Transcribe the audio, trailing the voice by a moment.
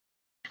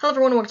Hello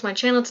everyone, welcome to my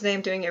channel. Today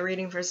I'm doing a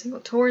reading for single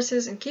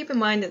Tauruses, and keep in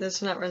mind that this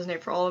does not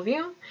resonate for all of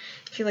you.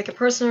 If you like a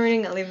personal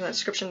reading, I'll leave in the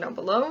description down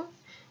below. You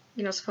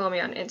can also follow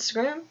me on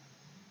Instagram.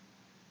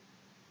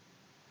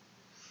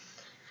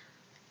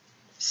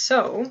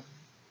 So,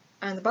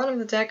 on the bottom of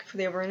the deck for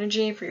the over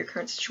energy for your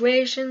current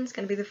situation, it's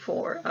going to be the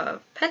Four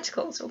of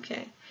Pentacles,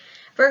 okay.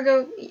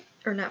 Virgo,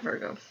 or not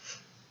Virgo,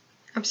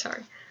 I'm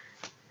sorry.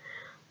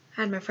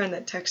 I had my friend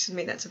that texted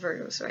me that's a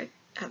Virgo, so I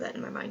have that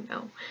in my mind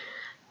now.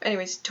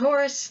 Anyways,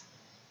 Taurus,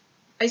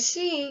 I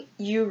see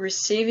you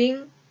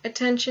receiving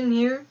attention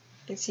here.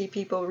 I see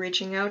people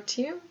reaching out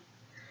to you.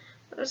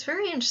 But it's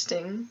very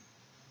interesting.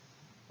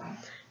 I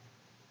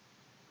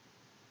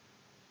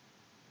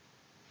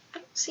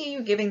don't see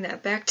you giving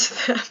that back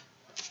to them.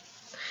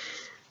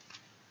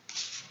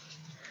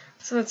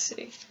 So let's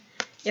see.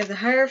 You have the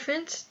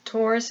Hierophant,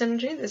 Taurus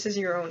energy. This is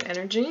your own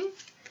energy.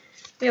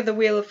 We have the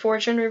Wheel of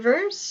Fortune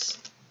reverse.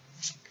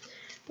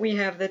 We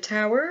have the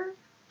Tower.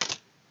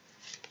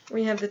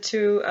 We have the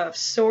Two of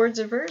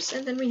Swords reverse,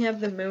 and then we have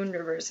the Moon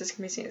reverse. This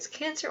can be seen as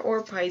Cancer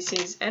or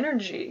Pisces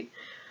energy.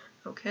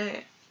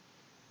 Okay.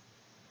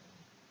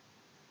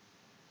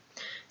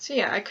 So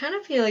yeah, I kind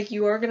of feel like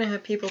you are going to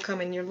have people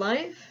come in your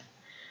life,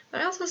 but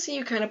I also see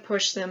you kind of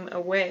push them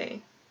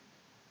away.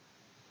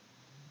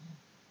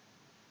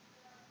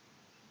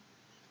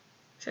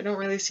 So I don't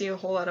really see a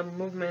whole lot of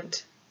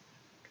movement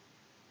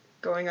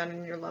going on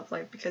in your love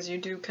life because you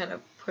do kind of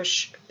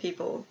push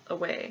people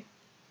away.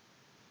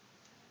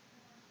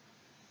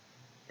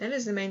 That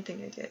is the main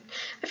thing I get.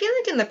 I feel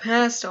like in the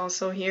past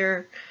also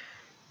here,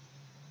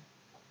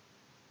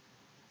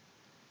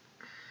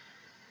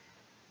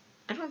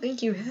 I don't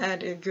think you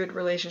had good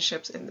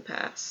relationships in the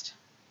past.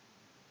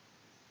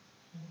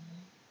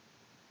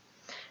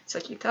 It's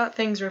like you thought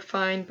things were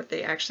fine, but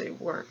they actually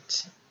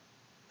weren't.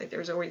 Like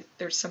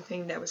there's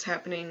something that was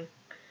happening,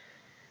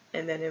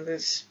 and then it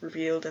was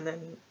revealed, and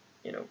then,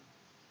 you know,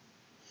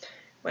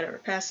 whatever,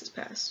 past is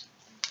past.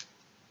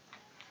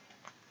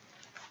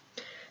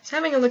 So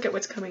having a look at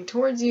what's coming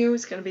towards you,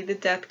 it's going to be the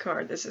Death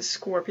card. This is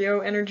Scorpio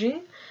energy.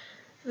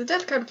 The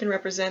Death card can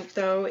represent,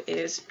 though,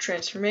 is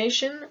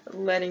transformation,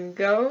 letting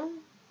go,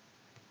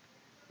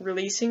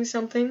 releasing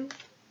something.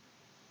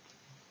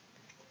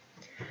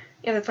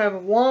 You have the Five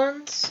of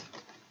Wands,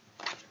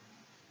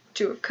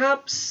 Two of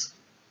Cups.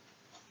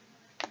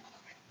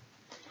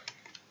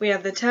 We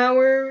have the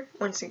Tower,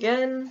 once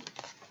again.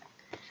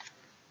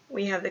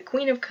 We have the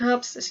Queen of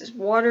Cups. This is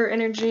water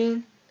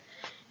energy.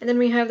 And then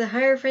we have the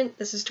Hierophant.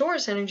 This is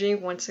Taurus energy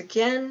once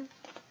again.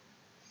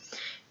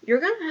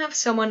 You're going to have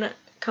someone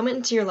come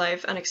into your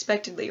life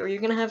unexpectedly, or you're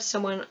going to have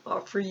someone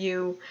offer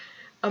you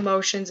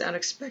emotions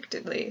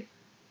unexpectedly.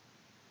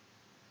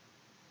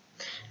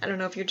 I don't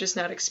know if you're just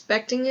not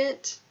expecting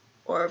it,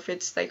 or if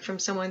it's like from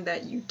someone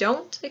that you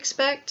don't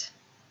expect.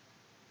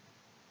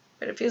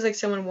 But it feels like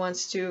someone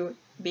wants to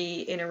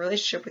be in a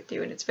relationship with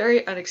you, and it's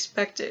very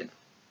unexpected.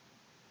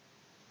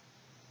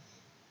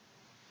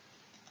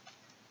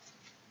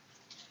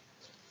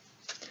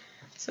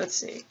 So let's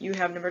see, you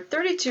have number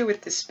 32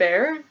 with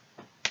Despair,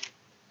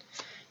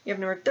 you have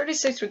number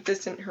 36 with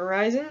Distant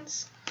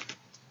Horizons,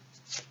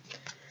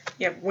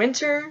 you have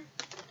Winter,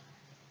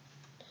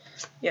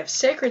 you have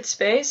Sacred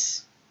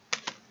Space,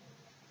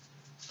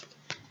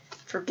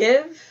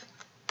 Forgive,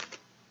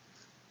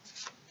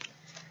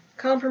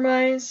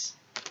 Compromise,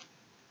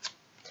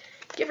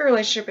 Give a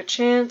Relationship a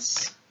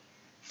Chance,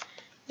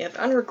 you have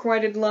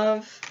Unrequited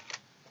Love,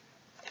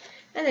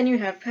 and then you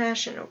have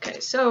Passion. Okay,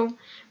 so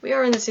we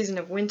are in the season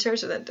of winter,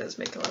 so that does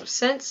make a lot of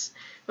sense.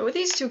 But with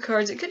these two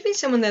cards, it could be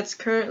someone that's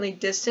currently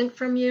distant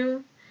from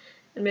you,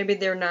 and maybe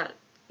they're not,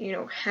 you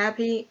know,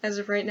 happy as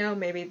of right now.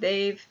 Maybe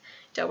they've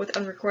dealt with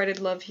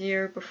unrequited love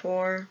here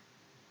before.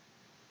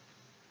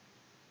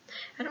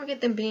 I don't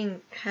get them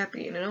being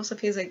happy, and it also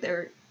feels like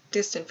they're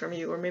distant from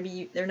you, or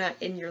maybe they're not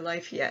in your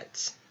life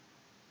yet.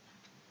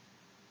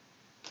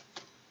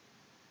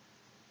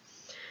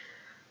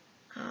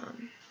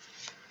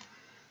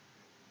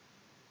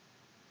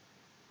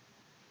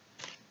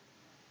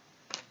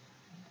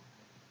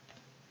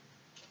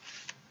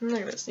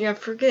 Look at this. You have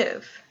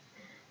Forgive.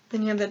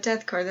 Then you have that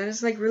Death card. That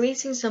is like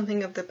releasing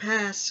something of the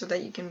past so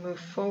that you can move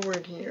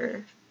forward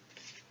here.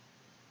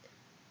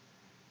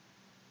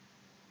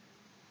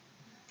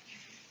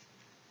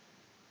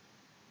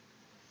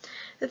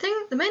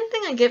 The main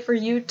thing I get for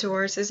you,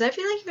 Taurus, is I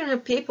feel like you're going to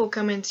have people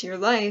come into your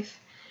life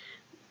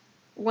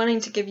wanting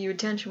to give you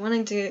attention,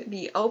 wanting to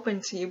be open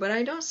to you, but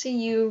I don't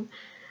see you.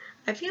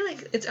 I feel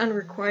like it's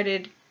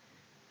unrequited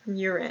from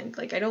your end.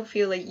 Like, I don't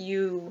feel like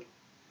you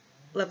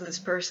love this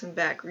person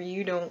back, or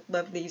you don't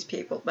love these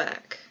people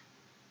back,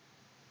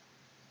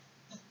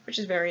 which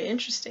is very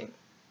interesting.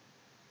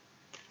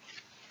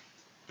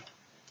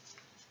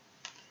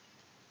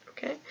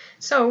 Okay,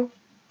 so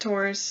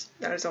Taurus,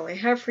 that is all I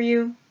have for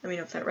you. Let me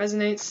know if that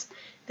resonates.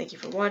 Thank you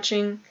for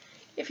watching.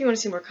 If you want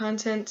to see more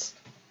content,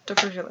 don't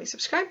forget to like,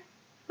 subscribe.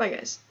 Bye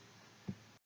guys.